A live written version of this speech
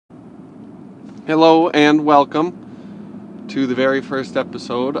Hello and welcome to the very first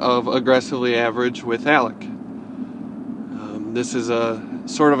episode of Aggressively Average with Alec. This is a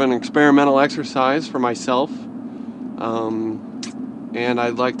sort of an experimental exercise for myself, and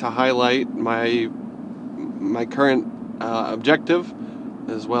I'd like to highlight my current objective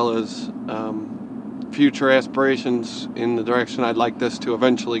as well as future aspirations in the direction I'd like this to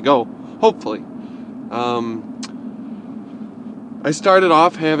eventually go, hopefully. I started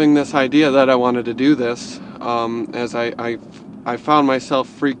off having this idea that I wanted to do this, as I found myself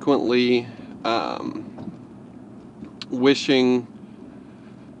frequently wishing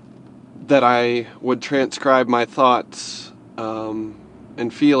that I would transcribe my thoughts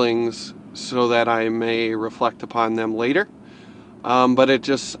and feelings so that I may reflect upon them later. But I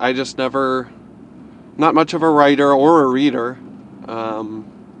just never, not much of a writer or a reader.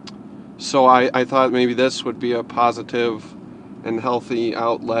 So I thought maybe this would be a positive and healthy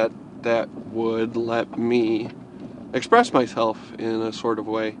outlet that would let me express myself in a sort of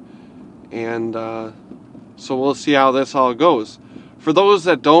way. And so we'll see how this all goes. For those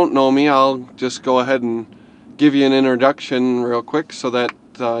that don't know me, I'll just go ahead and give you an introduction real quick so that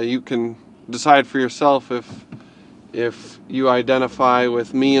you can decide for yourself if you identify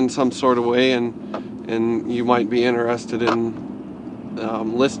with me in some sort of way and you might be interested in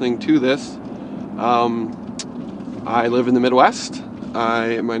listening to this. I live in the Midwest.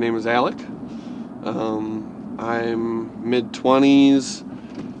 My name is Alec. I'm mid-20s.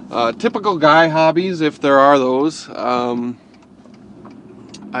 Typical guy hobbies, if there are those. I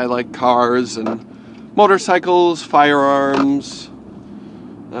like cars and motorcycles, firearms,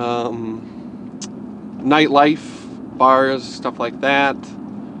 nightlife, bars, stuff like that.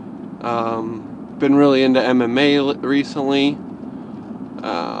 Been really into MMA recently,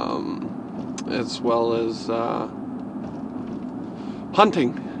 as well as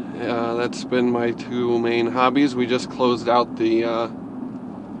hunting. That's been my two main hobbies. We just closed out the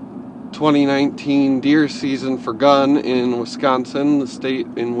 2019 deer season for gun in Wisconsin, the state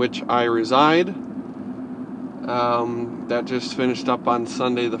in which I reside. That just finished up on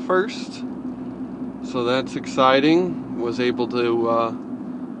Sunday the 1st. So that's exciting. Was able to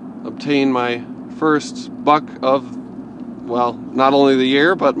obtain my first buck of, well, not only the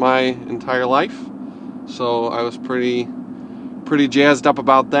year, but my entire life. So I was pretty jazzed up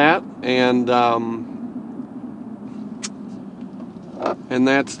about that, and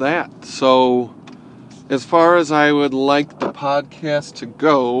that's that. So as far as I would like the podcast to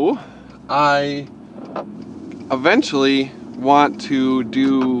go, I eventually want to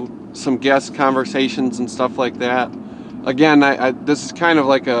do some guest conversations and stuff like that. Again, this is kind of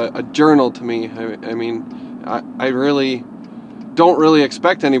like a journal to me. I mean, I really don't really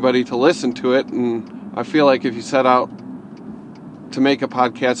expect anybody to listen to it, and I feel like if you set out to make a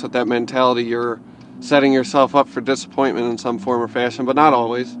podcast with that mentality, you're setting yourself up for disappointment in some form or fashion, but not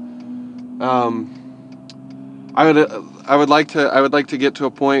always. I would like to get to a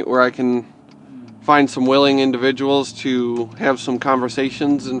point where I can find some willing individuals to have some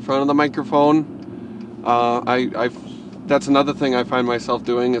conversations in front of the microphone. That's another thing I find myself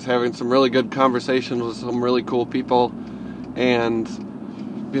doing, is having some really good conversations with some really cool people and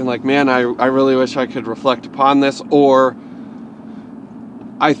being like, man, I really wish I could reflect upon this, or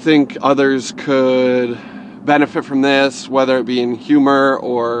I think others could benefit from this, whether it be in humor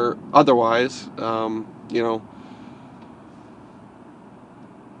or otherwise,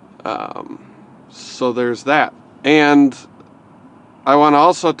 so there's that. And I want to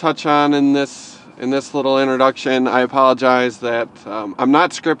also touch on in this little introduction, I apologize that I'm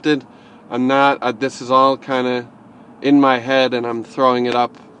not scripted. I'm not, this is all kind of in my head, and I'm throwing it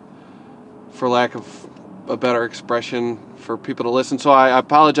up for lack of a better expression for people to listen. So I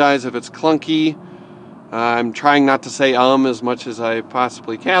apologize if it's clunky. I'm trying not to say as much as I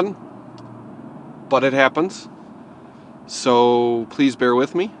possibly can, but it happens. So please bear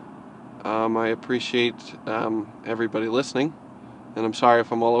with me. I appreciate everybody listening, and I'm sorry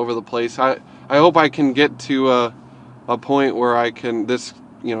if I'm all over the place. I hope I can get to a point where this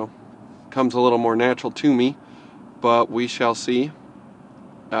comes a little more natural to me, but we shall see.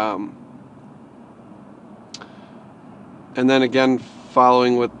 And then again,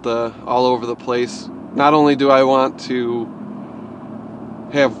 following with the all over the place, not only do I want to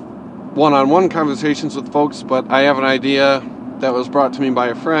have one-on-one conversations with folks, but I have an idea that was brought to me by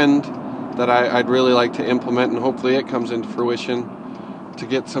a friend that I'd really like to implement, and hopefully it comes into fruition, to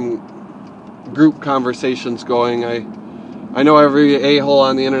get some group conversations going. I know every a-hole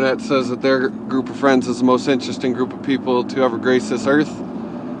on the internet says that their group of friends is the most interesting group of people to ever grace this earth.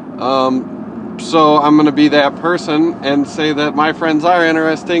 So I'm going to be that person and say that my friends are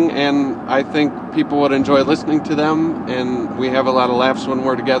interesting, and I think people would enjoy listening to them, and we have a lot of laughs when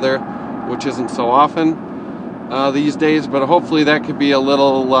we're together, which isn't so often these days, but hopefully that could be a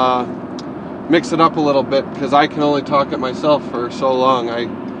little, mix it up a little bit, because I can only talk at myself for so long.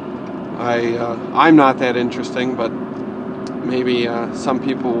 I'm not that interesting, but maybe some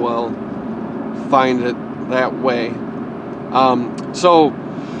people will find it that way. So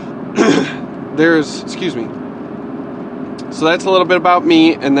that's a little bit about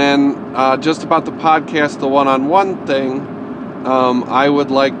me, and then just about the podcast, the one-on-one thing. I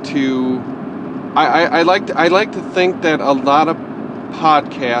would like to. I like to think that a lot of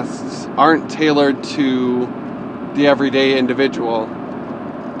podcasts aren't tailored to the everyday individual.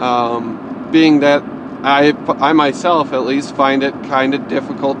 Being that I myself at least find it kind of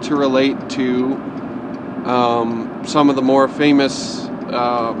difficult to relate to some of the more famous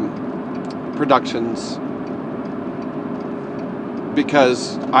productions,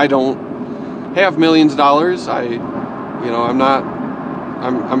 because I don't have millions of dollars. I'm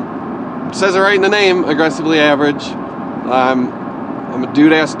it says it right in the name, aggressively average. I'm a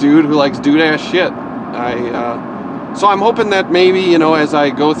dude-ass dude who likes dude-ass shit. So I'm hoping that maybe, as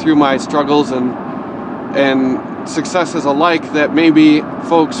I go through my struggles and successes alike, that maybe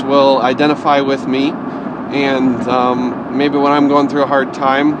folks will identify with me, and maybe when I'm going through a hard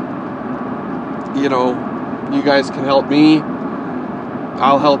time, you guys can help me.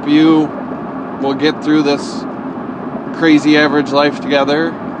 I'll help you. We'll get through this crazy average life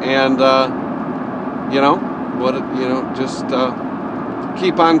together, and just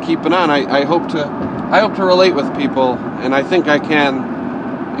keep on keeping on. I hope to relate with people, and I think I can,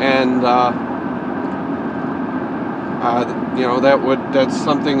 and that's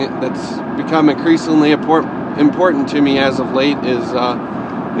something that's become increasingly important to me as of late, is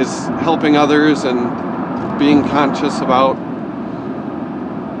helping others and being conscious about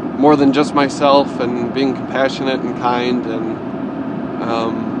more than just myself, and being compassionate and kind, and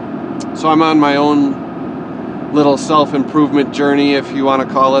so I'm on my own little self-improvement journey, if you want to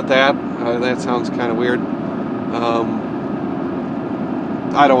call it that. That sounds kind of weird.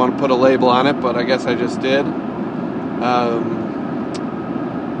 I don't want to put a label on it, but I guess I just did.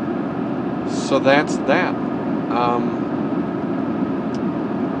 So that's that.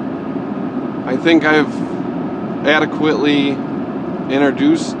 I think I've adequately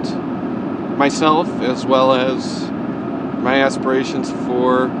introduced myself, as well as my aspirations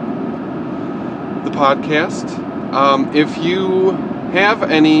for the podcast. If you have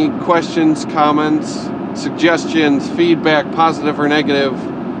any questions, comments, suggestions, feedback, positive or negative,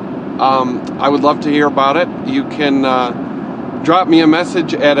 I would love to hear about it. You can drop me a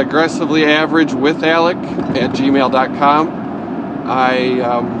message at aggressivelyaveragewithalec@gmail.com.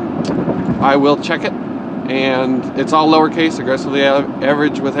 I will check it, and it's all lowercase,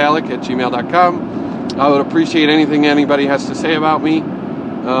 aggressivelyaveragewithalec@gmail.com. I would appreciate anything anybody has to say about me.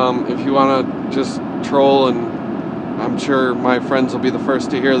 If you want to just troll, and I'm sure my friends will be the first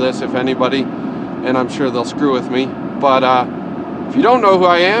to hear this, if anybody, and I'm sure they'll screw with me. But if you don't know who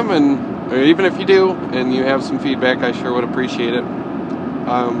I am, or even if you do, and you have some feedback, I sure would appreciate it.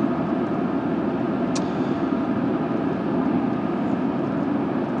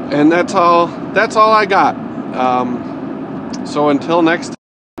 And that's all I got. So until next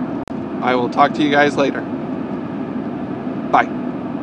time, I will talk to you guys later. Bye.